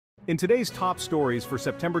In today's top stories for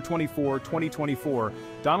September 24, 2024,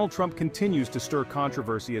 Donald Trump continues to stir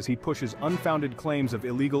controversy as he pushes unfounded claims of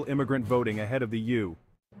illegal immigrant voting ahead of the U.S.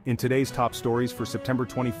 In today's top stories for September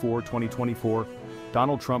 24, 2024,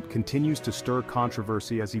 Donald Trump continues to stir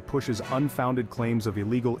controversy as he pushes unfounded claims of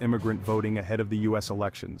illegal immigrant voting ahead of the U.S.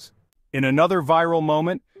 elections. In another viral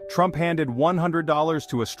moment, Trump handed $100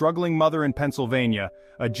 to a struggling mother in Pennsylvania,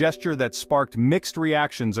 a gesture that sparked mixed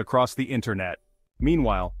reactions across the internet.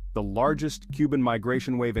 Meanwhile, the largest Cuban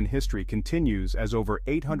migration wave in history continues as over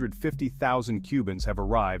 850,000 Cubans have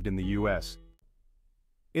arrived in the U.S.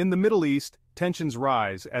 In the Middle East, tensions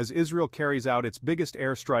rise as Israel carries out its biggest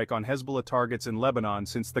airstrike on Hezbollah targets in Lebanon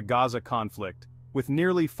since the Gaza conflict, with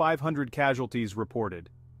nearly 500 casualties reported.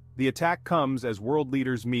 The attack comes as world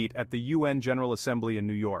leaders meet at the UN General Assembly in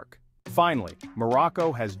New York. Finally,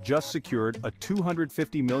 Morocco has just secured a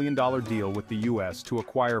 $250 million deal with the U.S. to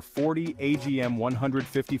acquire 40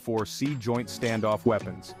 AGM-154C Joint Standoff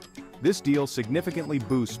weapons. This deal significantly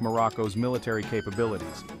boosts Morocco's military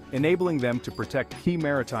capabilities, enabling them to protect key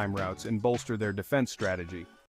maritime routes and bolster their defense strategy.